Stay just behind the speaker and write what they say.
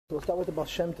We'll start with the Baal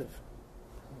Shem Tov.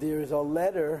 There is a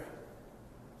letter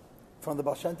from the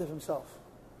Baal Shem Tov himself,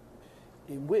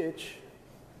 in which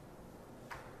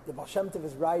the Baal Shem Tov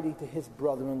is writing to his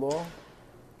brother-in-law,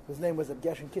 whose name was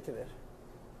Baal Shem Tov,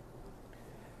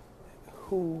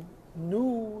 who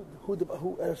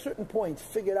at a certain point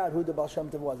figured out who the Baal Shem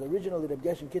Tov was. Originally, the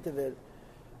Baal Shem Tov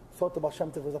thought the Baal Shem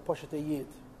Tov was a Poshet Yid.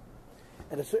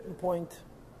 At a certain point,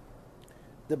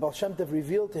 the Baal Shem Tov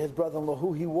revealed to his brother-in-law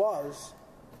who he was,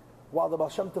 while the Baal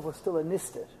Shem Tov was still a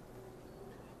Nister.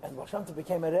 And Baal Shem Tov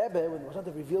became a Rebbe when the Baal Shem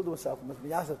Tov revealed himself. Rabbi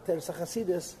Gershon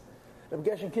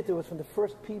Kitter was from the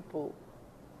first people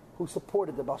who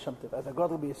supported the Baal Shem Tov, as a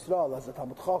Gadol B'Yisrael, as a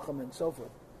Talmud Chacham, and so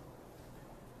forth.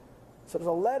 So there's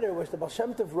a letter which the Baal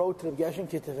Shem Tov wrote to Rabbi Gershon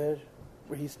Kitter,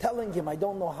 where he's telling him, I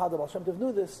don't know how the Baal Shem Tov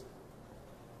knew this,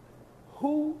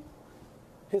 who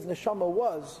his neshama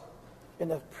was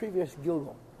in a previous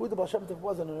Gilgal, who the Baal Shem Tov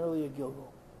was in an earlier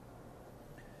Gilgal.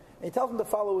 And he tells him the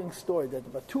following story, that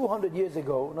about 200 years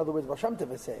ago, in other words, Baal Shem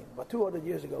Tov is saying, about 200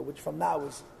 years ago, which from now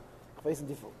is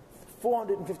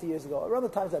 450 years ago, around the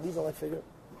times that Israel, I figure,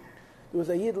 there was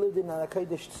a Yid lived in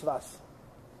Kodesh Tzvas.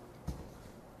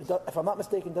 If I'm not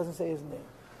mistaken, it doesn't say his name.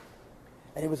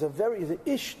 And he was a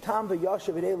Ish Tam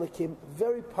V'Yashav V'Elekim,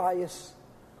 very pious,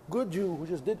 good Jew who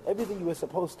just did everything he was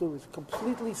supposed to. He was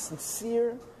completely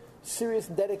sincere, serious,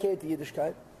 and dedicated to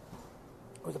Yiddishkeit.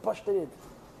 He was a Pashto Yid,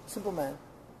 simple man.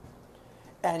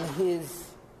 And his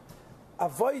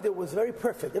avodah was very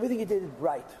perfect. Everything he did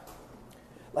right.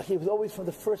 Like he was always from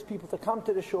the first people to come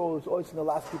to the show, he was always from the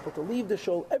last people to leave the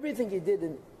show. Everything he did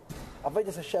in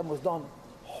avodas Hashem was done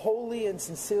wholly and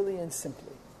sincerely and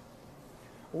simply.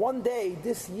 One day,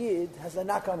 this Yid has a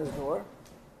knock on his door,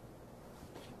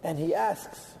 and he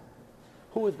asks,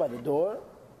 who is by the door?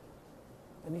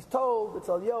 And he's told, it's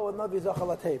Eliyahu Hanavi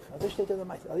Zachalatev.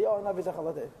 Eliyahu Hanavi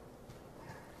Zachalatev.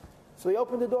 So he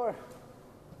opened the door.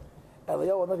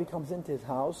 Eliyahu Hanavi comes into his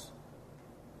house,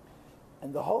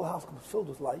 and the whole house comes filled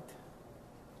with light.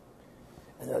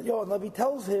 And Eliyahu Hanavi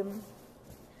tells him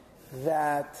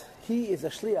that he is a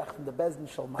shliach from the Bezdin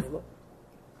Shal Maila,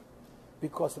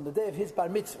 because on the day of his bar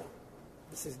mitzvah,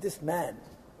 this man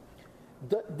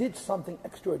did something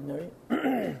extraordinary,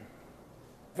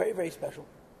 very, very special.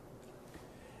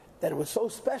 That it was so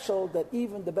special that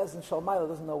even the Bezdin Shal Maila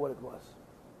doesn't know what it was.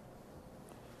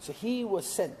 So he was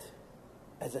sent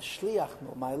as a shliach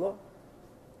no Maila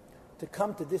to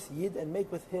come to this Yid and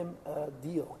make with him a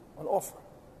deal, an offer.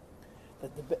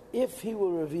 That if he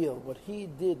will reveal what he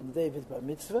did in the day of his bar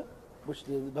mitzvah, which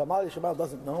the Baal Shem Tov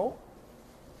doesn't know,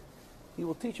 he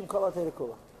will teach him Kol HaTeira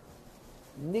Kula.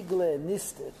 Nigle,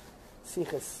 Nister,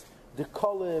 Siches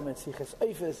Dekolim, and Siches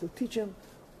Eifes. He'll teach him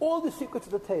all the secrets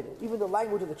of the Torah, even the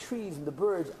language of the trees and the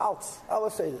birds, Alts,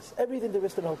 Alasedis, everything there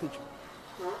is to know, he'll teach him.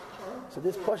 So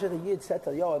this Poshet Yid said to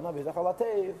Eliyahu Hanavi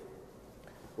Zachalatev,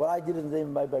 what I did in the day of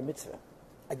my bar mitzvah,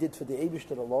 I did for the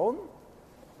Eibishter alone,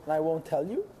 and I won't tell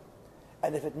you.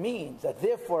 And if it means that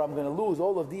therefore I'm going to lose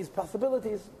all of these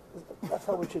possibilities, that's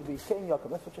how it should be. Kein Yaakov,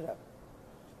 that's what should happen.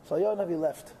 So Eliyahu Hanavi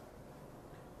left.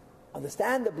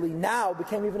 Understandably, now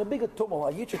became even a bigger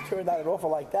tumult. A Yid should turn out an offer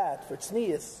like that for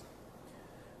tznius.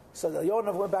 So Eliyahu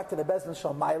Hanavi went back to the Bezdin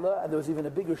Shal Maila, and there was even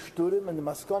a bigger shturim, and the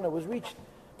maskana was reached.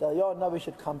 That Eliyahu Hanavi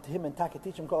should come to him and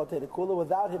teach him Kol HaTeira Kula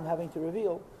without him having to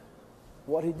reveal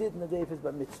what he did in the day of his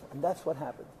bar mitzvah. And that's what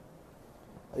happened.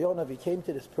 Eliyahu Hanavi came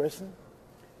to this person,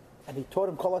 and he taught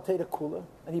him Kol HaTeira Kula,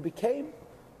 and he became,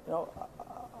 how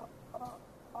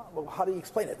do you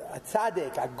explain it? A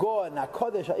tzaddik, a gon, a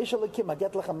kodesh, a ish elakim, a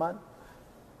get lechaman.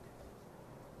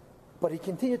 But he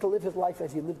continued to live his life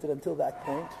as he lived it until that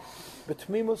point.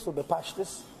 Betmimus or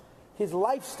bepashtis. His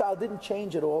lifestyle didn't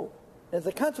change at all. As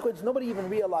a consequence, nobody even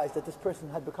realized that this person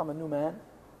had become a new man.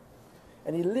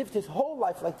 And he lived his whole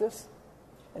life like this,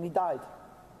 and he died.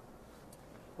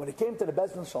 When it came to the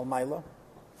Bezdin Shal Maila,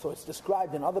 so it's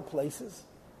described in other places,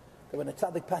 that when a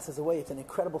tzaddik passes away, it's an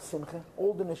incredible simcha.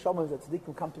 All the neshamas that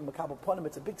tzadikim come to Makabel Ponim,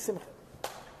 it's a big simcha.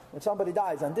 When somebody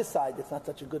dies on this side, it's not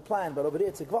such a good plan, but over there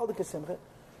it's a gvaldik simcha.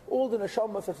 All the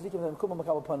neshamas that tzadikim come to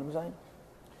Makabel Ponim zayin,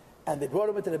 and they brought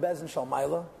him into the Bezdin Shal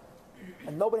Maila,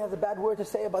 and nobody has a bad word to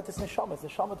say about this neshama. It's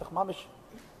neshama tachmamish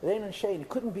rein and shein. It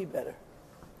couldn't be better.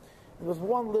 There was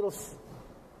one little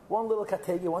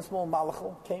kategi, one small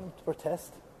malachal came to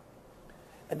protest.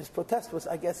 And this protest was,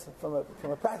 I guess, from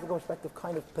a practical perspective,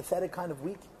 kind of pathetic, kind of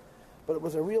weak, but it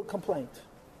was a real complaint.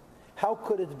 How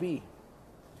could it be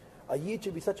a Yid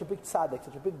should be such a big tzaddik,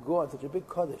 such a big god, such a big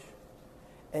kodesh,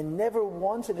 and never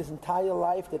once in his entire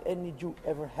life did any Jew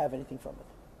ever have anything from it?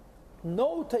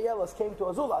 No tayelas came to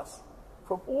Azulas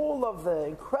from all of the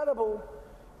incredible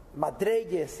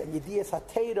madreges and yediyas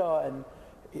hatera and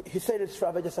he said it's for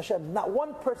Avedas Hashem. Not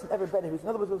one person ever benefited. In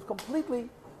other words, it was completely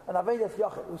an Avedas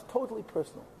Yachid. It was totally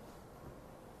personal.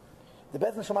 The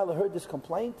Beis Neshama heard this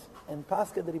complaint and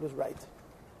Pascha that he was right.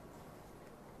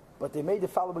 But they made the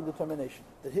following determination,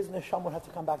 that his Neshama would have to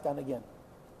come back down again.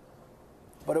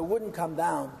 But it wouldn't come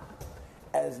down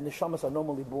as Neshamas are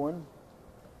normally born,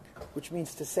 which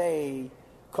means to say,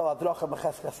 Kol Adracha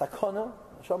Mecheska Sakona,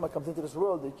 Neshama comes into this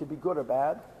world, it could be good or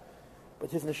bad, but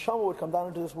his Neshama would come down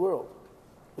into this world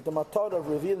with the matar of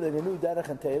revealing a new Derech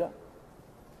and Teira,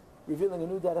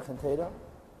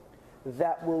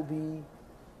 that will be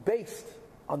based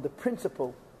on the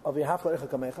principle of Yehav L'Orecha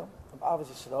Kamecha, of Avos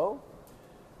Yisrael,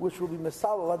 which will be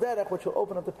Mesal L'Derech, which will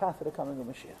open up the path to the coming of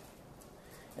Mashiach.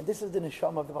 And this is the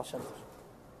Neshama of the Baal Shem Tov,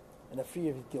 and the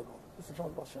fear of his Gilgal. This is the Neshama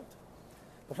of the Baal Shem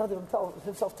Tov. Baal Shem Tov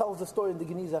himself tells the story in the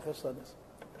Geni Zecher Shlonis.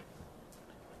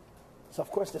 So of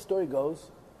course the story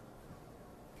goes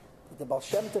that the Baal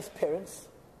Shem Tov's parents,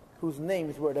 whose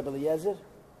names were Rebbe Eliezer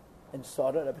and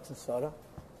Sarah, Rebbe and Sarah,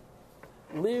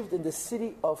 lived in the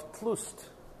city of Tlust.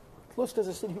 Tlust is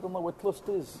a city, people know what Tlust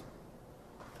is.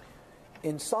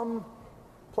 In some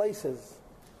places,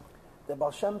 the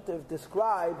Baal Shem Tov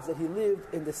describes that he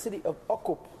lived in the city of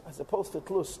Akup as opposed to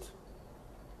Tlust.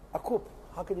 Akup,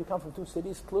 how can you come from two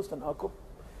cities, Tlust and Akup?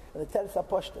 And the Teres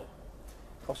HaPoshta.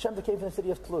 Baal Shem Tov came from the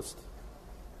city of Tlust.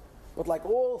 But like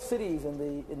all cities in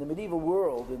the medieval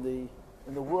world, in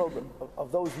the world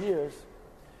of those years,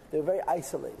 they were very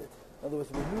isolated. In other words,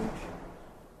 there were huge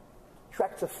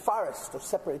tracts of forest that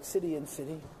separate city and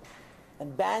city.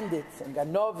 And bandits and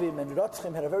Ganovim and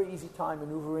Rotzchim had a very easy time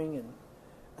maneuvering and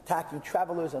attacking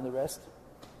travelers and the rest.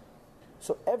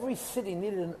 So every city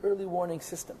needed an early warning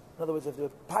system. In other words, if there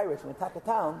were pirates and attack a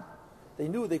town, they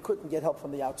knew they couldn't get help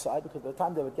from the outside, because by the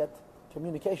time they would get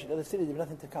communication to the city, there was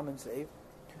nothing to come and save.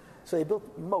 So they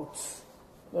built moats.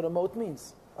 You know what a moat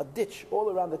means? A ditch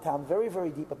all around the town, very, very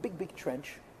deep, a big, big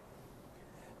trench.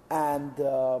 And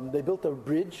they built a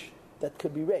bridge that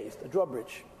could be raised, a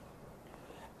drawbridge.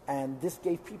 And this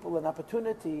gave people an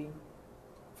opportunity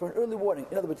for an early warning.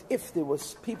 In other words, if there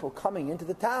was people coming into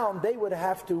the town, they would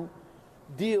have to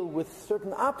deal with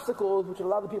certain obstacles which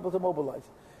allowed the people to mobilize.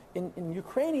 In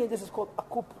Ukrainian, this is called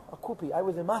Akupi. I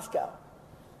was in Moscow.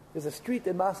 There's a street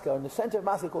in Moscow, in the center of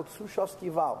Moscow, called Sushovsky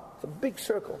Val. It's a big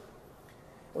circle.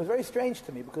 It was very strange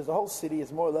to me, because the whole city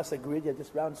is more or less a grid. You have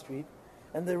this round street.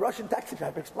 And the Russian taxi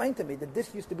driver explained to me that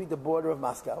this used to be the border of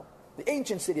Moscow, the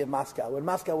ancient city of Moscow, when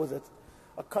Moscow was a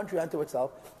country unto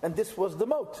itself, and this was the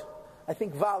moat. I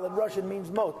think Val in Russian means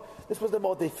moat. This was the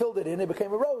moat. They filled it in. It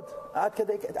became a road.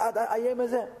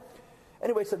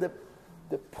 Anyway, so the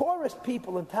poorest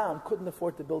people in town couldn't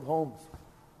afford to build homes.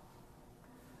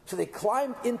 So they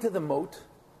climbed into the moat,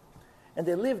 and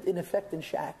they lived, in effect, in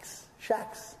shacks.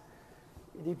 Shacks.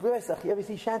 You ever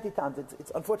see shanty towns?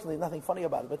 It's unfortunately nothing funny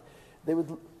about it, but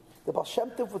the Baal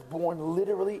Shem Tov was born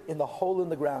literally in the hole in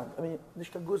the ground. I mean,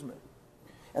 Nishka Guzman.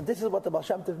 And this is what the Baal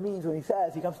Shem Tov means when he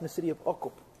says he comes from the city of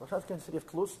Okup. Baal Shem Tov came from the city of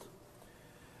Tlust.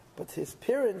 But his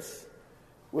parents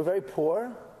were very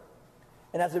poor,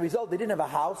 and as a result, they didn't have a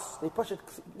house. They push it.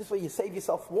 This way you save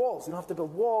yourself walls. You don't have to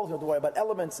build walls. You don't have to worry about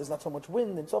elements. There's not so much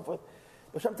wind and so forth.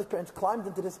 Baal Shem Tov's parents climbed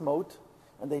into this moat,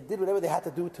 and they did whatever they had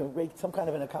to do to make some kind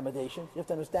of an accommodation. You have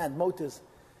to understand, moat is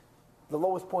the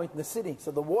lowest point in the city,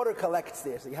 so the water collects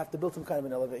there, so you have to build some kind of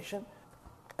an elevation.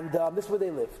 And this is where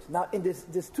they lived. Now, in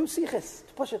there's two siches,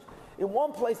 to push it. In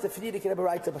one place, the Frierdiker Rebbe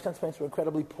writes that Baal Shem Tov's parents were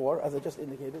incredibly poor, as I just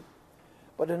indicated.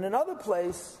 But in another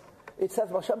place, it says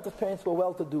Baal Shem Tov's parents were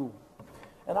well-to-do.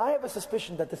 And I have a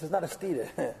suspicion that this is not a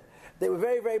stira. They were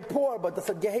very, very poor, but that's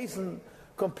a gehazen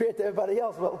compared to everybody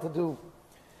else, well-to-do.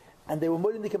 And they were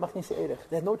moedendike machnise erech.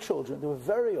 They had no children. They were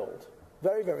very old,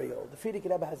 very, very old. The Frierdiker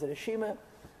Rebbe has a reshima,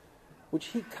 which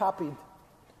he copied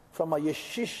from a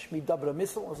Yeshish Midabra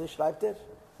Missel, as he schreibt it,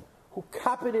 who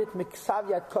copied it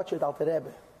Miksaviat Kochet Alter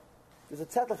Rebbe. There's a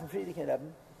zettel from Frierdiker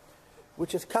Rebbe,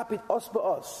 which is copied os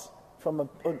ba'os from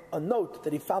a note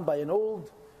that he found by an old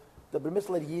the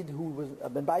B'misler Yid who was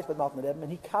been biased by Malton Rebbe,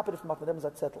 and he copied it from Malton Rebbe's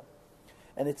zettel.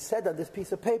 And it said on this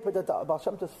piece of paper that the Baal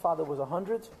Shem Tov's father was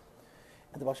 100,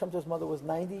 and the Baal Shem Tov's mother was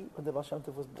 90 when the Baal Shem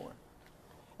Tov was born.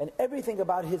 And everything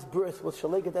about his birth was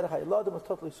Shalei Gederech HaYiladim, was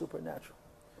totally supernatural.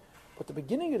 But the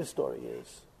beginning of the story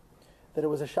is that it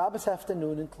was a Shabbos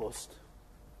afternoon in Tlust,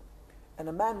 and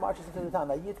a man marches into the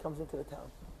town. A Yid comes into the town.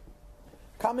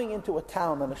 Coming into a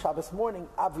town on a Shabbos morning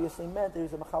obviously meant there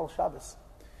was a Machal Shabbos.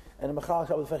 And a Machal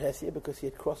Shabbos for Hesiyah, because he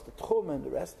had crossed the Tchum and the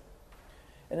rest.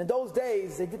 And in those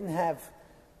days, they didn't have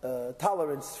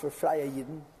tolerance for Freya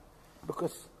Yidden,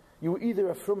 because you were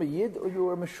either a Frumme Yid or you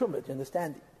were a Meshumit, you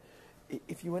understand?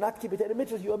 if you were not keeping Torah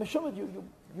mitzvahs, you were meshumad.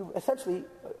 You essentially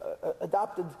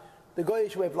adopted the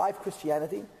Goyish way of life,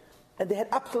 Christianity, and they had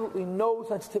absolutely no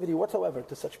sensitivity whatsoever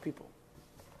to such people.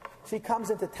 So he comes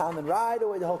into town, and right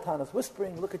away the whole town is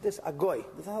whispering, look at this, a goy.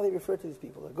 This is how they refer to these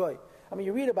people, a goy. I mean,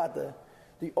 you read about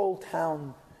the old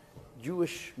town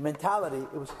Jewish mentality.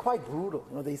 It was quite brutal.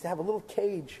 They used to have a little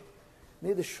cage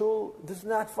near the shul. This is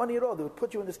not funny at all. They would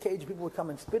put you in this cage, people would come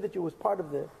and spit at you as part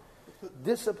of the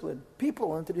discipline.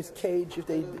 People into this cage,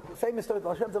 famous story of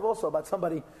Baal Shem Tov also about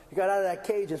somebody who got out of that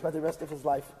cage and spent the rest of his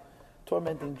life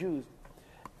tormenting Jews.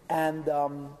 And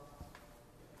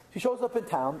he shows up in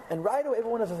town, and right away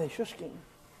everyone is saying, Shushkin.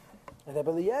 And Rebbe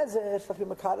Eliezer starts to be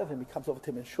makar of him. He comes over to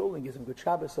him in shul and gives him good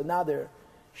Shabbos. So now they're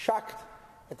shocked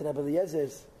at Rebbe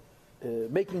Eliezer's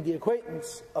making the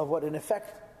acquaintance of what in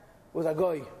effect was a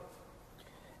goy.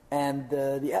 And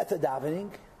the Etta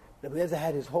davening, Rebbe Eliezer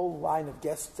had his whole line of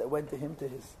guests that went to him, to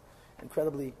his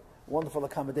incredibly wonderful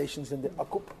accommodations in the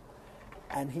Akup.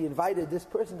 And he invited this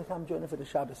person to come join him for the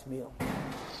Shabbos meal.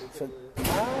 So,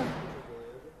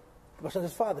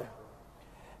 his father.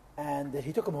 And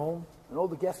he took him home, and all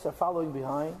the guests are following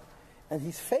behind, and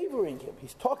he's favoring him.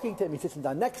 He's talking to him, he's sitting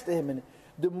down next to him, and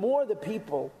the more the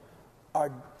people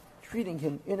are treating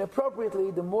him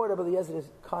inappropriately, the more Rebbe Eliezer is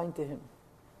kind to him.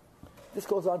 This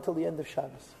goes on till the end of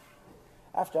Shabbos.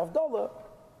 After Havdalah,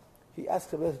 he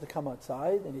asks Rebbe Eliezer to come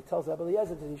outside, and he tells Rebbe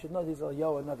Eliezer that he should know he's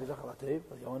Eliyahu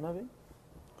Hanavi,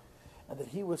 and that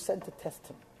he was sent to test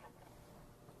him.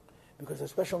 Because a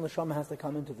special neshama has to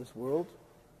come into this world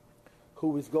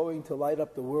who is going to light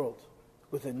up the world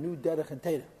with a new derech and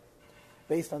teira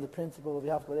based on the principle of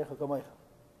Yahav Karecha Kamoicha,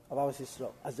 of Avos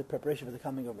Yisrael, as the preparation for the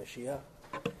coming of Mashiach.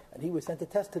 And he was sent to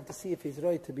test him to see if he's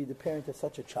right to be the parent of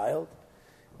such a child.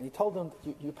 And he told him,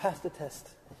 you passed the test.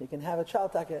 You can have a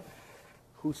child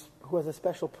who has a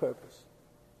special purpose.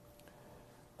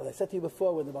 As I said to you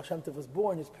before, when the Baal Shem Tov was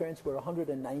born, his parents were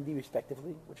 190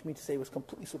 respectively, which means to say it was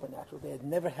completely supernatural. They had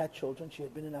never had children. She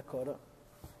had been in Akora.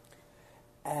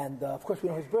 And of course, we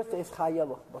know his birthday is Chai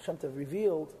Yelo. Baal Shem Tov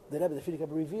revealed, the Rebbe, the Frierdiker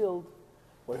Rebbe revealed,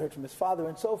 what he heard from his father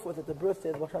and so forth, that the birthday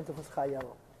of Baal Shem Tov was Chai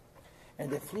Yelo. And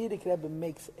the Frierdiker Rebbe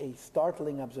makes a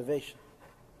startling observation.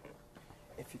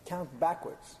 If you count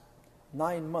backwards,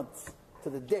 9 months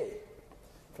to the day,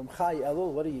 from Chai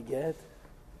Yelo, what do you get?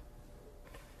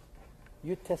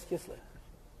 Yud Tes Kislev.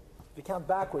 If you count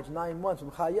backwards 9 months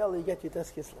from Chayel, you get Yud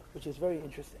Tes Kislev, which is very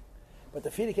interesting. But the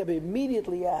Frierdiker Rebbe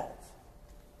immediately adds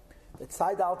that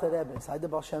Side Alter Rebbe and Side the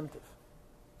Baal Shem Tov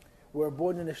were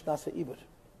born in the Shnas Ibur.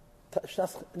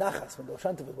 Shnas Nachas, when the Baal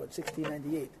Shem Tov was born,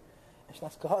 1698. And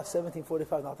Shnas Kahas,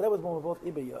 1745. Alter Rebbe was born with both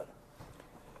Ibur Yor.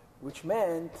 Which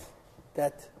meant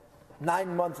that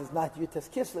 9 months is not Yud Tes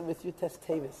Kislev, it's Yud Tes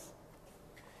Tevis.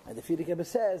 And the Frierdiker Rebbe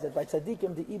says that by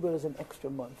Tzadikim, the Ibur is an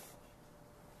extra month.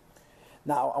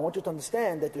 Now, I want you to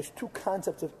understand that there's two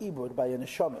concepts of Ibur by a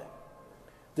Neshama.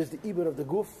 There's the Ibur of the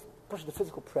Guf, the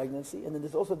physical pregnancy, and then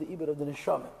there's also the Ibur of the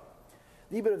Neshama.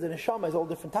 The Ibur of the Neshama is all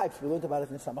different types. We learned about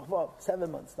it in Samach Vav,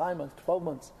 7 months, 9 months, 12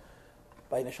 months.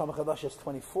 By Neshama Chadash, it's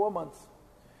 24 months.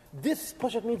 This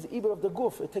Pashat means the Ibur of the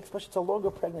Guf. It takes Pashat, it's a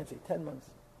longer pregnancy, 10 months.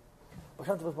 Baal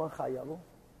Shem Tov was born Chayalu,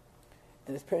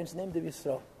 and his parents named him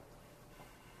Yisrael.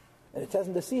 And it says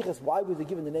in the Sichos, why were they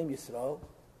given the name Yisrael?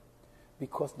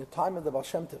 Because in the time of the Baal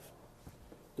Shem Tov,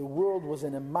 the world was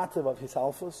in a matter of his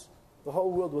alphas. The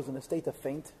whole world was in a state of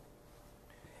faint.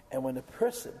 And when a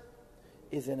person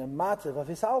is in a matter of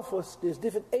his alphas, there's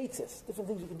different eitzes, different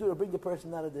things you can do to bring the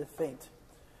person out of the faint.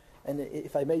 And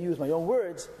if I may use my own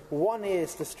words, one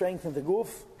is to strengthen the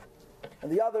guf,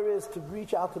 and the other is to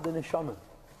reach out to the neshama.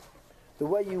 The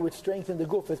way you would strengthen the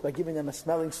guf is by giving them a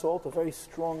smelling salt, a very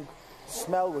strong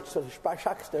smell which sort of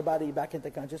shocks their body back into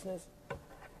consciousness.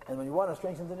 And when you want to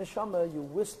strengthen the neshama, you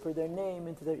whisper their name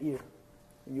into their ear.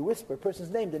 When you whisper a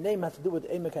person's name, the name has to do with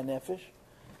emek hanefesh,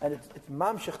 and it's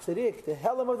mamshech tzirik, the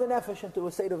helm of the nefesh, into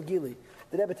a state of gili.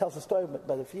 The Rebbe tells a story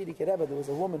by the Frierdiker Rebbe. There was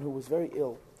a woman who was very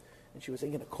ill, and she was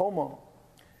in a coma.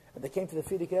 And they came to the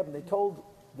Frierdiker Rebbe, and they told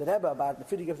the Rebbe about it.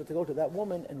 The Frierdiker Rebbe to go to that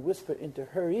woman and whisper into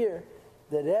her ear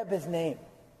the Rebbe's name.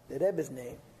 The Rebbe's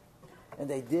name. And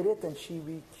they did it, and she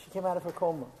came out of her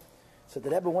coma. So the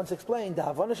Rebbe once explained the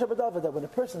Havana Shabbat that when a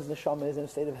person's neshama is in a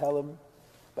state of helm,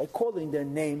 by calling their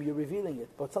name, you're revealing it.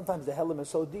 But sometimes the helm is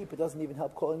so deep, it doesn't even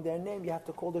help calling their name. You have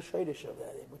to call the shayrish of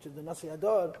that name, which is the Nasi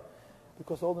Adar,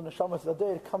 because all the neshamas of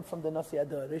Adar come from the Nasi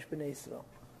Adar, Rish B'nai Yisrael.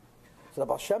 So the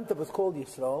Baal Shem Tov was called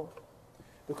Yisrael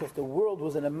because the world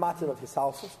was in a matter of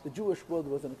hisalsus. The Jewish world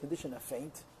was in a condition of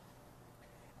faint.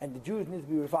 And the Jews need to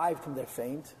be revived from their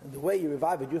faint. And the way you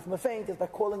revive a Jew from a faint is by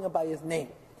calling him by his name.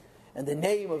 And the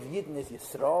name of Yidden is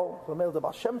Yisrael. So the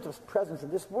Baal Shem Tov's presence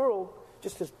in this world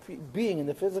just his being in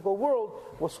the physical world,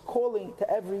 was calling to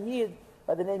every Yid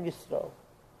by the name Yisrael.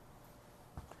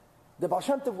 The Baal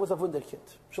Shem Tov was a wunderkind.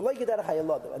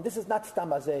 And this is not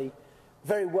stam as a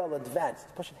very well advanced.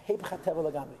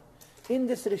 In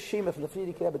this Rishima from the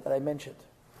Friedrich Rebbe that I mentioned,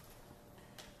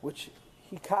 which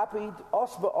he copied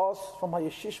os ba'os from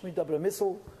Hayashishmi Dabra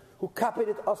Missal, who copied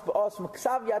it os ba'os from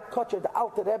Ksaviyat Kocher, the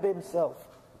Alter Rebbe himself.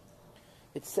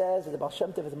 It says that the Baal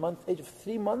Shem Tov at the age of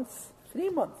 3 months,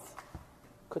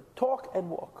 could talk and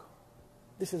walk.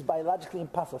 This is biologically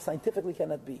impossible, scientifically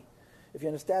cannot be. If you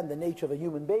understand the nature of a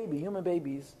human baby, human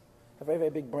babies have very, very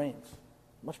big brains,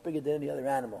 much bigger than any other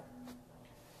animal.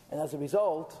 And as a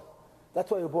result, that's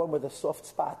why we're born with a soft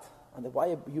spot. And why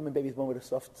a human baby is born with a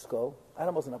soft skull.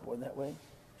 Animals are not born that way.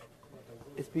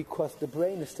 It's because the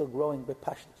brain is still growing by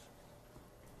pashtus.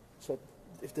 So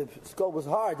if the skull was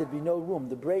hard, there'd be no room.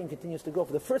 The brain continues to grow.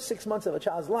 For the first 6 months of a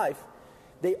child's life,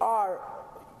 they are,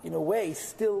 in a way,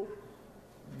 still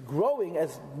growing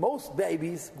as most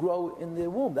babies grow in the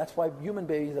womb. That's why human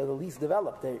babies are the least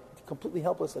developed. They're completely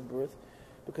helpless at birth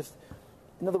because,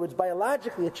 in other words,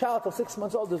 biologically, a child till 6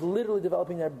 months old is literally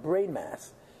developing their brain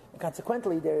mass. And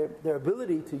consequently, their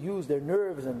ability to use their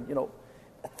nerves and,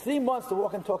 at 3 months to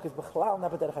walk and talk is b'chlal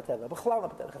napater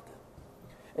chateva.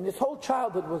 And his whole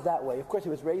childhood was that way. Of course, he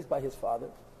was raised by his father,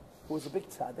 who was a big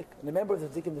tzaddik, and a member of the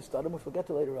Tzadikim the Stadim, which we'll get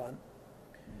to later on.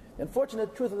 The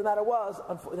unfortunate truth of the matter was,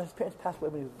 his parents passed away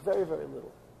when he was very, very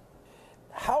little.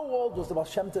 How old was the Baal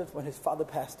Shem Tov when his father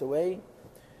passed away?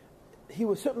 He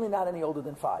was certainly not any older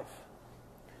than 5.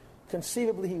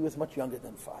 Conceivably, he was much younger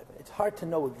than 5. It's hard to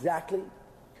know exactly,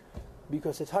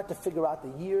 because it's hard to figure out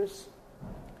the years.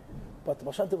 But the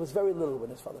Baal Shem Tov was very little when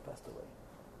his father passed away.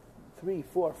 3,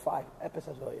 4, 5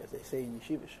 episodes, as they say in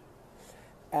Yeshivish.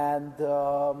 And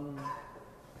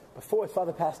before his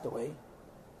father passed away,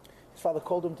 his father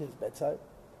called him to his bedside,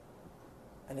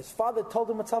 and his father told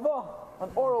him a tzavah,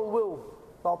 an oral will,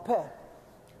 Baal Peh.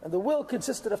 And the will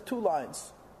consisted of 2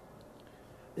 lines.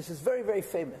 This is very, very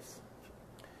famous.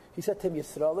 He said to him,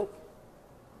 Yisraelik,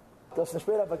 das nicht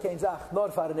mehr aber kein Sach, nur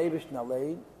für den Ewigsten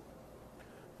allein,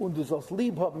 und du sollst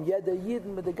lieb haben, jeder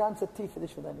Jeden mit der ganzen Tiefe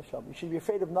dich von deiner Neshama. You should be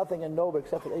afraid of nothing and nobody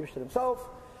except for the Ewigsten himself,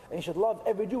 and you should love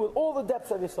every Jew with all the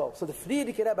depths of your soul. So the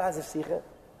Friedrich Rebbe has a sikha,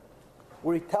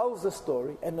 where he tells the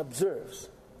story and observes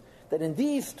that in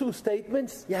these 2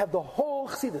 statements, you have the whole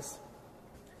Chassidus.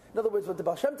 In other words, what the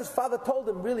Baal Shem Tov's father told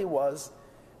him really was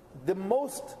the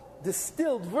most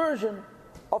distilled version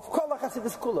of Kol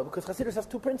HaChassidus Kula, because Chassidus has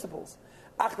 2 principles,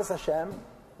 Achdas Hashem,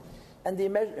 and the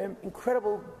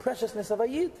incredible preciousness of a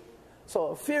Yid.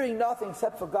 So, fearing nothing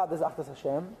except for God is Achdas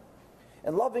Hashem,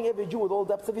 and loving every Jew with all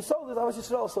depths of his soul is Avos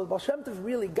Yisrael. So, Baal Shem Tov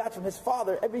really got from his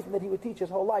father everything that he would teach his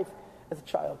whole life as a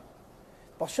child.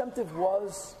 Baal Shem Tov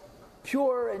was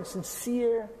pure and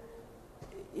sincere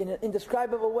in an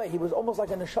indescribable way. He was almost like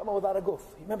a neshama without a guf.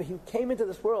 Remember, he came into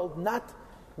this world not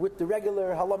with the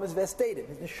regular halamas vestated.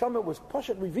 His neshama was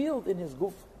pashat revealed in his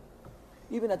guf,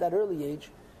 even at that early age,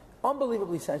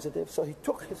 unbelievably sensitive. So he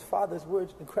took his father's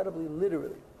words incredibly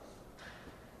literally.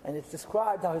 And it's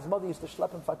described how his mother used to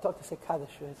schlep him fatok to say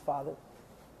kaddish for his father.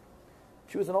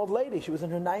 She was an old lady. She was in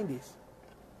her 90s.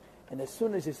 And as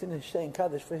soon as he finished saying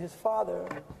kaddish for his father,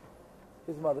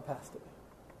 his mother passed away.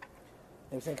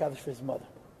 He was saying kaddish for his mother.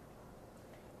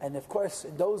 And of course,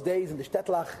 in those days in the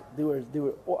Shtetlach, there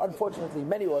were unfortunately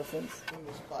many orphans. When he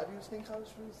was 5, he was saying kaddish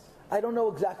for his? I don't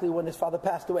know exactly when his father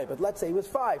passed away, but let's say he was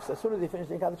 5. So as soon as he finished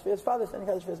saying kaddish for his father, saying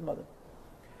kaddish for his mother.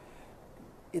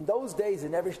 In those days,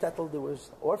 in every shtetl, there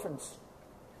was orphans.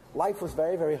 Life was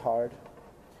very, very hard.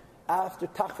 After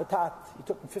Tach V'Tat, it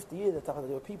took them 50 years. There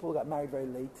were people who got married very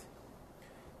late.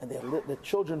 And they had the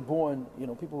children born,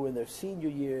 people who were in their senior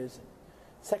years,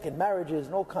 second marriages,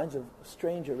 and all kinds of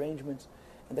strange arrangements.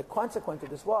 And the consequence of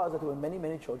this was that there were many,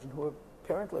 many children who were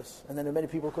parentless. And then there were many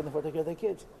people who couldn't afford to take care of their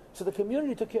kids. So the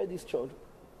community took care of these children.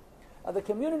 Now the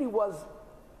community was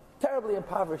terribly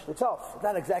impoverished itself.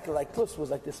 Not exactly like Tlus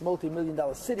was like this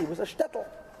multi-million-dollar city. It was a shtetl.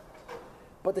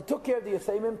 But they took care of the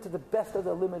Yisraelim to the best of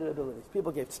their limited abilities.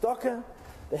 People gave tzedakah.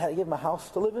 They had to give them a house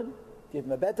to live in, give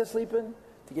them a bed to sleep in,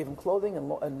 to give them clothing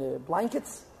and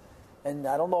blankets. And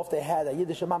I don't know if they had a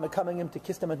Yiddish mama coming in to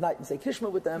kiss them at night and say Krishma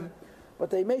with them, but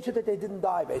they made sure that they didn't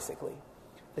die, basically.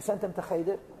 They sent them to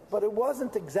Cheder, but it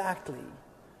wasn't exactly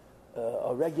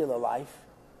a regular life.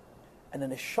 And a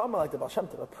neshama like the Baal Shem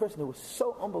Tov, a person who was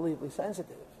so unbelievably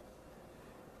sensitive,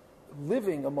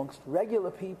 living amongst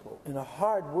regular people in a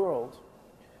hard world,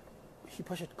 he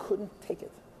couldn't take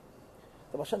it.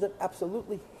 The Baal Shem Tov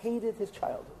absolutely hated his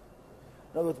childhood.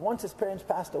 In other words, once his parents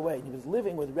passed away and he was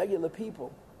living with regular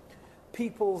people,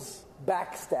 people's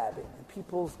backstabbing, and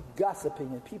people's gossiping,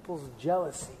 and people's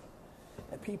jealousy,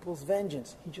 and people's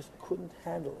vengeance. He just couldn't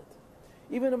handle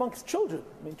it. Even amongst children.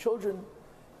 I mean, children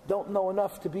don't know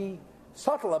enough to be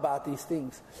subtle about these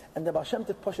things. And the Baal Shem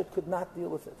Tov Pashat could not deal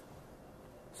with it.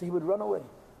 So he would run away.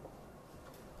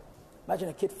 Imagine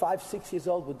a kid 5, 6 years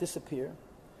old would disappear,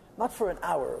 not for an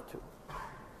hour or two,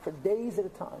 for days at a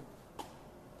time.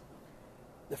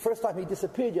 The first time he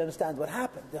disappeared, you understand what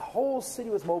happened. The whole city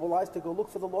was mobilized to go look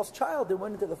for the lost child. They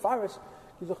went into the forest.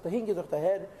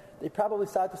 They probably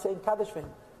started saying Kaddish for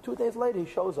him. 2 days later, he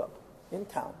shows up in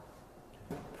town,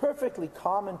 perfectly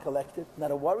calm and collected, not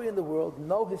a worry in the world,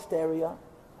 no hysteria.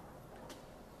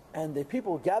 And the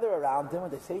people gather around him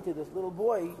and they say to this little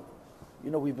boy,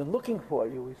 we've been looking for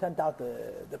you. We sent out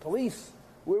the police.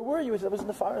 Where were you? He said, I was in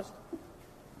the forest.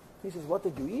 He says, what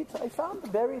did you eat? I found the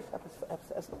berries.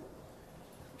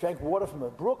 Drank water from a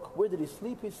brook. Where did he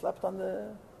sleep? He slept on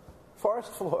the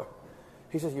forest floor.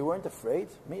 He says, you weren't afraid?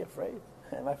 Me afraid?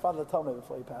 And my father told me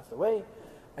before he passed away,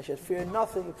 I should fear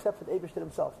nothing except for the Eibishter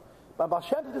himself. But Baal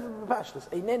Shem Tov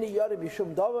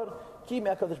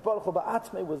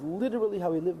was literally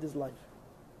how he lived his life.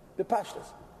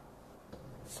 Bepashtus.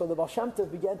 So the Baal Shem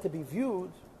Tov began to be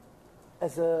viewed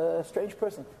as a strange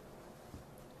person,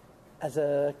 as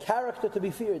a character to be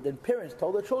feared. And parents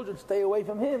told their children, stay away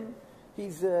from him.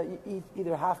 He's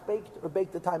either half-baked or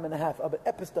baked a time and a half. Aber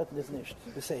epistot is nicht,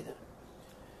 the Seder.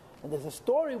 And there's a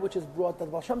story which is brought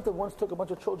that Baal Shem Tov once took a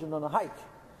bunch of children on a hike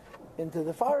into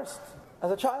the forest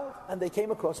as a child, and they came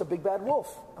across a big bad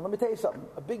wolf. And let me tell you something,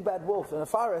 a big bad wolf in a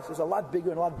forest is a lot bigger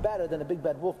and a lot badder than a big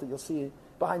bad wolf that you'll see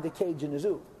behind the cage in the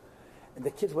zoo. And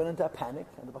the kids went into a panic,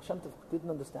 and the Baal Shem Tov didn't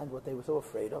understand what they were so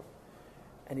afraid of.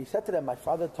 And he said to them, my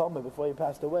father told me before he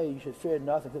passed away, you should fear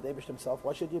nothing, said Eibush himself,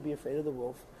 why should you be afraid of the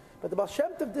wolf? But the Baal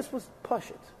Shem Tov, this was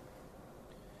Pashit.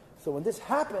 So when this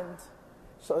happened,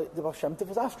 so the Baal Shem Tov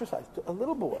was ostracized. A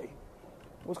little boy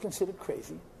was considered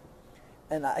crazy.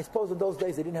 And I suppose in those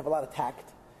days they didn't have a lot of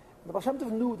tact. The Baal Shem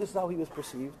Tov knew this is how he was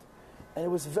perceived. And it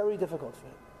was very difficult for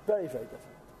him. Very, very difficult.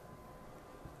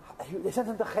 They sent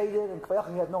him to Cheder, and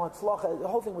he had no hatzlacha. The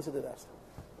whole thing was a disaster.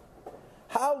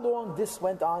 How long this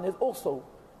went on is also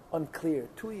unclear.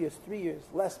 2 years, 3 years,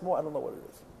 less, more, I don't know what it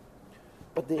is.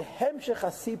 But the Hemshech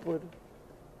HaSipur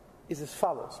is as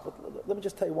follows. But let me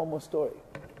just tell you one more story.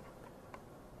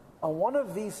 On one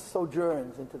of these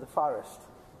sojourns into the forest,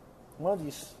 one of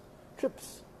these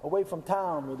trips away from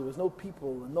town where there was no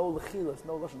people, and no lechilas,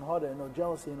 no lashon hara, no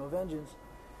jealousy, and no vengeance,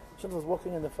 Shem was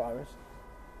walking in the forest,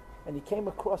 and he came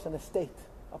across an estate,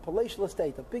 a palatial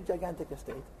estate, a big gigantic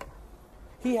estate.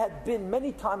 He had been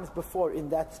many times before in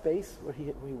that space where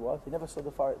he was. He never saw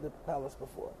the palace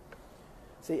before.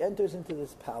 So he enters into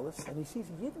this palace and he sees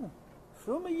Yidden,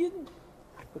 from a Yidden,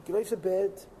 with große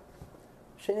bed,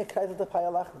 schöne kreisete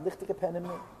Payalach, lichtige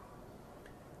Penem.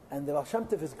 And the Baal Shem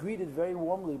Tov is greeted very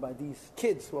warmly by these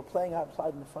kids who are playing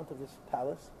outside in front of this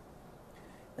palace.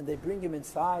 And they bring him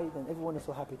inside, and everyone is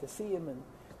so happy to see him. And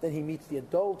then he meets the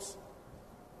adults,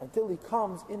 until he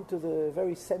comes into the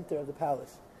very center of the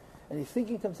palace. And he's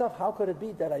thinking to himself, how could it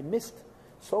be that I missed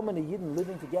so many Yidden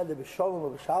living together,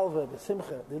 b'shalom, b'shalva,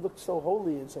 b'simcha? They looked so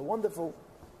holy and so wonderful.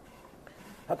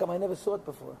 How come I never saw it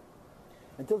before?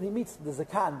 Until he meets the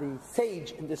Zakan, the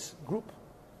sage in this group.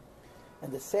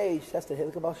 And the sage says to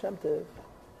Hilke Baal Shem Tov,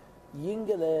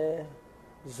 Yingele,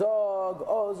 Zog,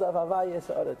 Ozav, Havayes,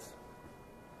 Oretz.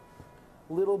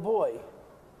 Little boy,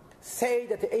 say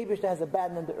that the Eibishter has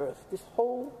abandoned the earth. This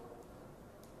whole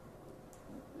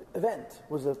event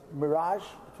was a mirage.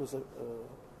 It was an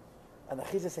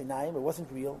achizas einayim. It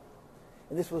wasn't real.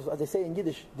 And this was, as they say in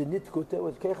Yiddish, the nitkute,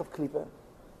 was Keich of Klippe,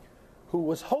 who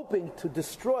was hoping to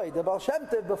destroy the Baal Shem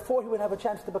Tov before he would have a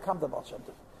chance to become the Baal Shem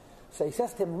Tov. So he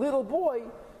says to him, little boy,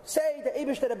 say the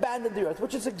Eibishter abandoned the earth,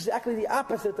 which is exactly the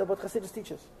opposite of what Chassidus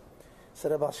teaches. So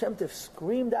the Baal Shem Tov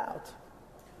screamed out,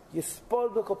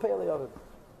 Yispor b'kopei Eliyahu.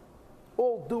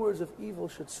 All doers of evil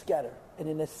should scatter. And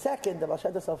in a second, the Baal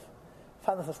Shem Tov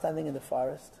found himself standing in the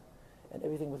forest, and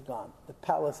everything was gone. The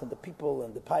palace and the people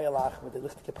and the payalach with the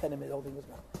lichtike penim, the whole thing was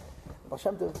gone. The Baal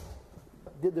Shem Tov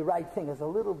did the right thing as a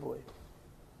little boy.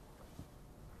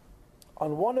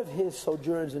 On one of his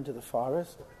sojourns into the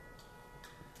forest,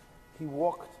 he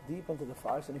walked deep into the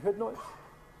forest and he heard noise.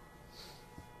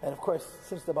 And of course,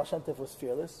 since the Baal Shem Tov was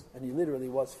fearless, and he literally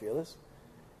was fearless,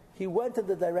 he went in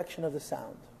the direction of the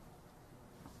sound.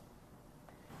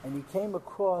 And he came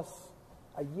across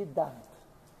a Yid davened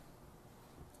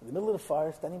in the middle of the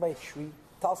forest, standing by a tree,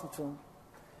 Talsim Tfilin,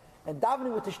 and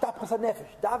davening with the Shtapchas HaNefesh,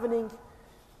 davening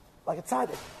like a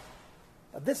tzaddik.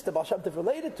 Now this the Baal Shem Tov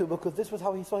related to, because this was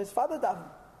how he saw his father daven.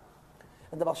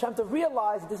 And the Baal Shem Tov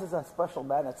realized this is a special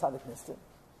man at Tzaddik Nister.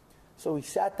 So he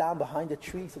sat down behind a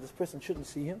tree so this person shouldn't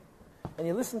see him. And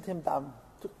he listened to him daven.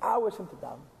 It took hours for him to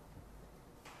daven.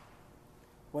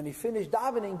 When he finished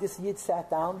davening, this Yid sat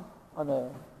down on a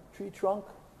tree trunk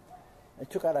and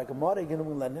took out a Gemara, he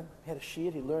had a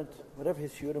shiur, he learned whatever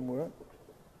his shiurim were.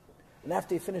 And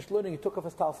after he finished learning, he took off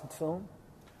his talis and film,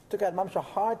 took out a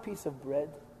hard piece of bread.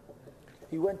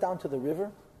 He went down to the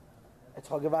river at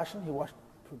Chagavashin, he washed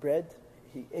bread.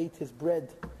 He ate his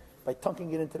bread by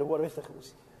tunking it into the water.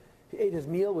 He ate his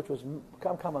meal, which was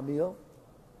kam meal.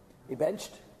 He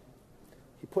benched.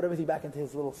 He put everything back into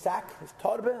his little sack, his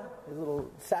torbe, his little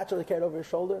satchel he carried over his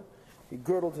shoulder. He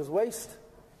girdled his waist,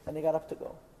 and he got up to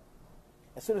go.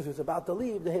 As soon as he was about to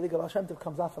leave, the Heilige Baal Shem Tov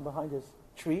comes out from behind his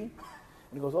tree,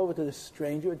 and he goes over to this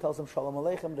stranger and tells him, Shalom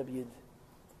Aleichem, Rabbi Yid.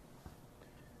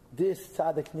 This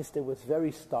Tzaddik Nister was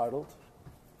very startled,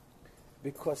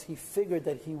 because he figured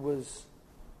that he was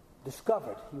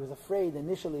discovered. He was afraid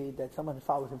initially that someone had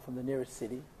followed him from the nearest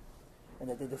city, and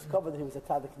that they discovered that he was a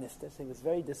Tzaddik Nister, so he was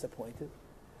very disappointed.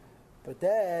 But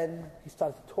then he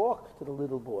started to talk to the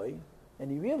little boy,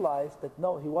 and he realized that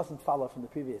no, he wasn't followed from the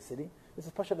previous city. This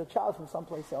is Pasha the child from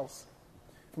someplace else,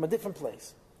 from a different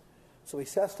place. So he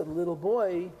says to the little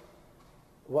boy,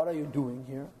 what are you doing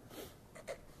here?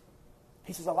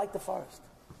 He says, I like the forest.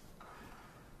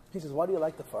 He says, why do you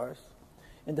like the forest?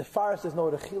 In the forest there's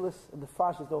no rechilas, in the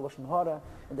forest there's no lashon hara,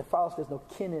 in the forest there's no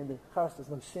kineh, in the forest there's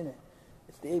no sineh.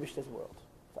 It's the Eibishter's world.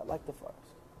 So I like the forest.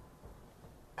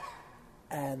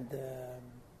 And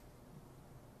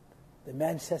the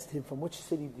man says to him, from which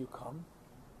city do you come?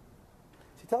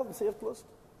 So he tells him, say you have close.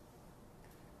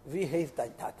 Wie heißt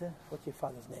dein Tate? What's your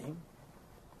father's name?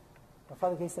 My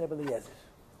father came to Eliezer.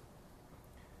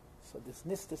 So this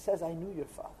Nister says, I knew your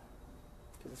father.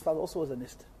 Because his father also was a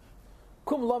Nister.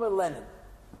 Kum lomer Lenin.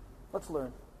 Let's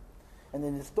learn. And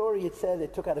in the story it said they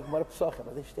took out a Gemara Psachim,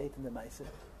 but they stayed in the Meiser.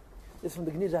 This is from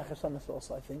the Gnizah Chasanas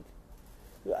also, I think.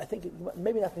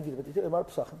 Maybe not the Gnizah, but they took a Gemara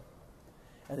Psachim.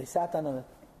 And they sat down on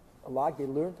a log, they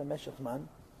learned a Meshach Man.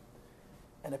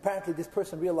 And apparently this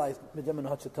person realized Medem and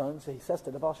Hatzatan, so he says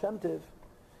to the Baal Shem Tov,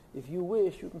 if you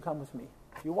wish, you can come with me.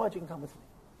 If you want, you can come with me.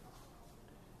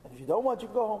 And if you don't want, you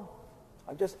can go home.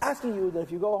 I'm just asking you that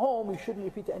if you go home, you shouldn't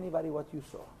repeat to anybody what you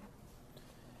saw.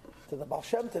 To the Baal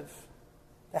Shem Tov,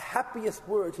 the happiest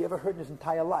words he ever heard in his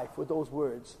entire life were those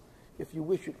words, if you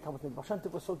wish, you can come with me. Baal Shem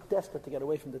Tov was so desperate to get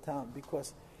away from the town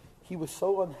because he was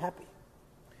so unhappy.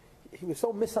 He was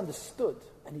so misunderstood.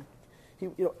 And he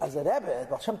as a Rebbe,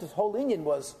 Baal Shem Tov's whole Indian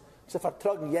was,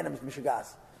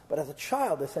 but as a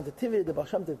child, the sensitivity of the Baal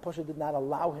Shem Tov Pasha did not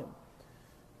allow him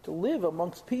to live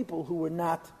amongst people who were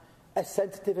not as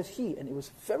sensitive as he, and it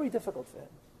was very difficult for him.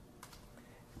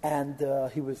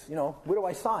 And he was, where do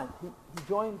I sign? He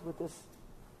joined with this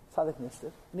Tzaddik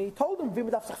Nister, and he told him, you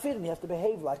have to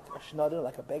behave like a shnader,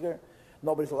 like a beggar.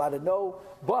 Nobody's allowed to know,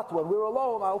 but when we're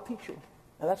alone, I'll teach you.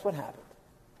 And that's what happened.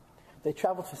 They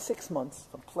traveled for 6 months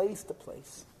from place to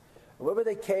place. And wherever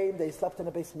they came, they slept in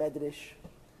a base medrash,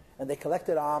 and they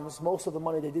collected alms. Most of the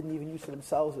money they didn't even use for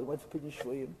themselves. It went for Pidyon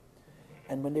Shvuyim.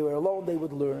 And when they were alone, they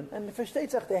would learn. And for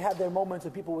Shteitzach, they had their moments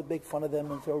and people would make fun of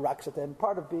them and throw rocks at them.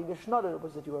 Part of being a shnader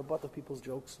was that you were a butt of people's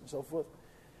jokes and so forth.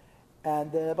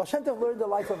 And Baal Shem Tov learned the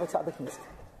life of a tzaddik nister.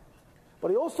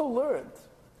 But he also learned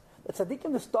that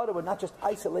tzaddikim Nistarim were not just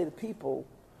isolated people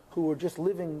who were just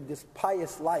living this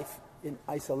pious life in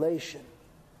isolation.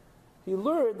 He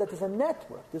learned that there's a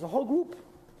network, there's a whole group.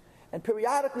 And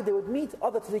periodically they would meet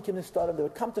other tzaddikim Nistarim. They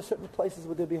would come to certain places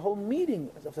where there would be a whole meeting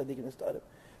of tzaddikim Nistarim.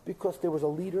 Because there was a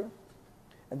leader,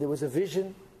 and there was a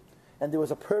vision, and there was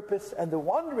a purpose, and the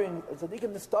wandering of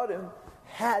Tzadikim Nistarim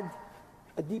had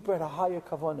a deeper and a higher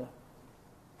kavanah.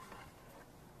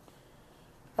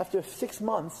 After 6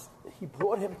 months, he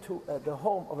brought him to the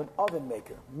home of an oven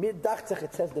maker. Mir Dachtzach,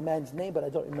 it says the man's name, but I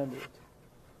don't remember it.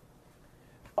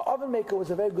 An oven maker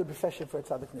was a very good profession for a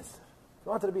tzaddik nister. If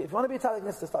you want to be a tzaddik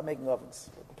nister, start making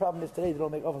ovens. The problem is today they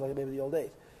don't make ovens like maybe in the old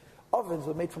days. Ovens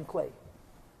were made from clay,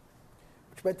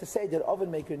 which meant to say that an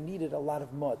oven maker needed a lot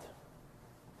of mud.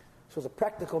 So as a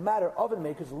practical matter, oven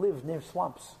makers lived near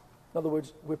swamps. In other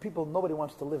words, where nobody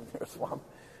wants to live near a swamp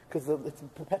because it's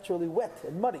perpetually wet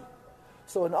and muddy.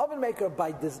 So an oven maker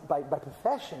by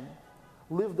profession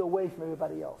lived away from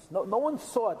everybody else. No one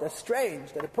saw it as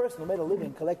strange that a person who made a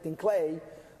living collecting clay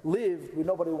lived where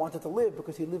nobody wanted to live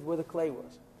because he lived where the clay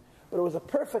was. But it was a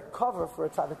perfect cover for a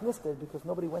tzaddik nister because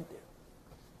nobody went there.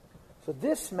 So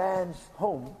this man's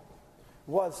home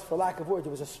was, for lack of words,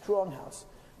 it was a strong house.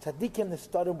 Tzaddikim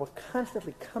Nistarim were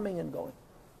constantly coming and going.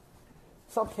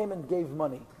 Some came and gave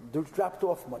money, dropped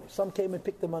off money. Some came and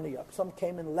picked the money up. Some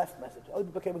came and left messages. Other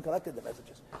people came and collected the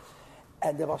messages.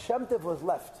 And the Baal Shem Tov was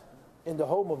left in the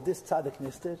home of this Tzadik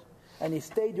Nister, and he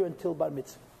stayed there until Bar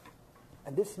Mitzvah.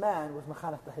 And this man was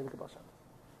Mechanech Tahiluk Baal Shem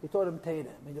Tov. He taught him Teira.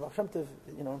 I mean, the Baal Shem Tov,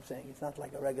 you know what I'm saying, he's not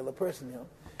like a regular person,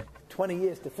 20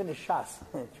 years to finish Shas.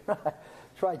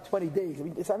 Tried 20 days. I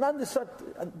mean, it's an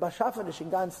undersut, Bashafen is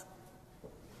Shingans.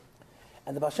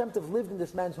 And the Baal Shem Tov lived in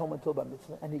this man's home until Bar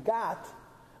Mitzvah, and he got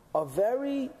a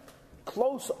very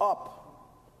close-up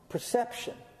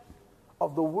perception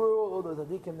of the world of the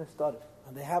Tzadikim that started.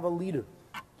 And they have a leader,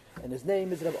 and his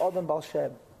name is Rav Adam Baal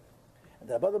Shem. And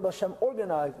Rav Adam Baal Shem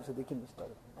organized the Tzadikim that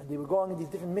started. And they were going on these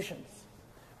different missions,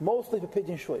 mostly for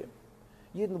Pidyon Shvoyim.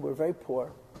 Yidden were very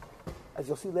poor. As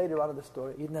you'll see later on in the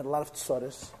story, Yidden had a lot of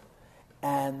tzoros,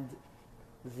 and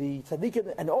the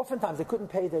Tzadikim, and oftentimes they couldn't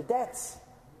pay their debts.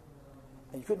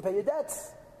 And you couldn't pay your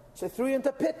debts. So they threw you into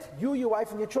a pit, you, your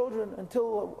wife, and your children,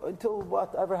 until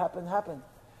whatever happened.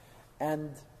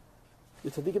 And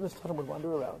the Tzadikim would wander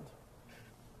around.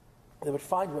 They would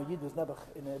find where Yid was never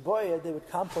in a boy, they would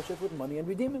compost it with money and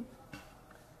redeem him.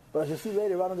 But as you'll see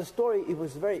later on in the story, it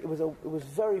was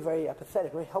very, very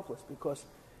apathetic, very helpless, because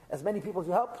as many people as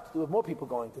you helped, there were more people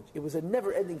going to. It was a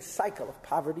never-ending cycle of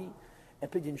poverty and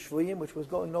Pidyon Shvuyim, which was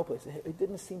going no place. It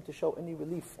didn't seem to show any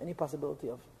relief, any possibility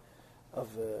of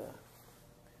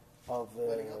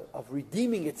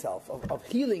redeeming itself, of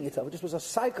healing itself. It just was a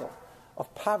cycle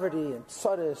of poverty and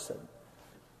tzoros,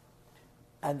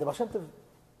 and the Baal Shem Tov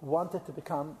wanted to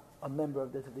become a member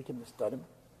of the Tzadikim Nistarim,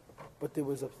 but there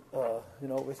was a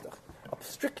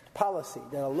strict policy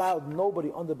that allowed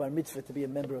nobody under Bar Mitzvah to be a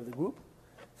member of the group.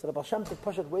 So the Baal Shem Tov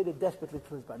Pashat waited desperately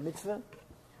for his Bar Mitzvah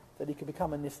that he could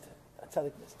become a Nister, a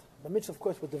Tzadik Nister. Bar Mitzvah, of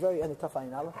course, was the very end of Taf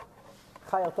Ayin Aleph.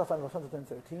 Chayal Taf Ayin Rosh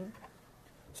 13.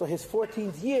 So his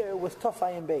 14th year was Taf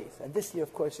Ayin Beis, and this year,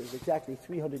 of course, is exactly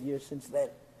 300 years since then.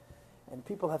 And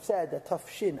people have said that Taf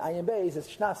Shin Ayin Beis is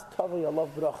Shnas Tovei Alav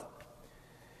Bracha.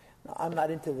 Now, I'm not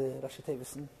into the Rashi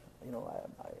Tevisin.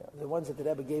 The ones that the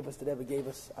Rebbe gave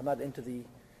us. I'm not into the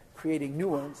creating new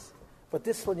ones. But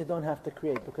this one you don't have to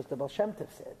create, because the Baal Shem Tov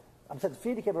said,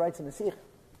 Friedrich writes in the Sikh,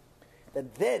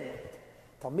 that then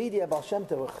Talmidia Baal Shem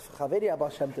Tov, Chaveria Baal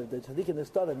Shem Tov, the Tzadikim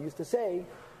Nistarim used to say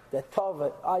that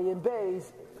Tov Ayin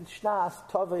Beis Shnas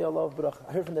Tovei Alav Bracha.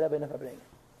 I heard from the Rebbe in Fabring.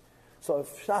 So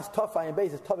if Shnas Tov Ayin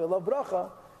Beis is Tovei Alav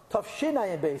Bracha, Tov Shin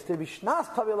Ayin Beis to be Shnas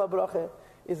Tovei Alav Bracha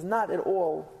is not at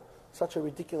all such a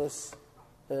ridiculous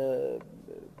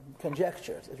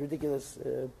conjecture. It's ridiculous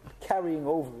carrying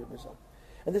over it.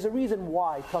 And there's a reason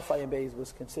why Taf Ayin Beis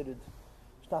was considered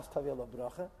Shnas Tovei Alav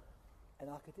Bracha, and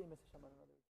Al Katim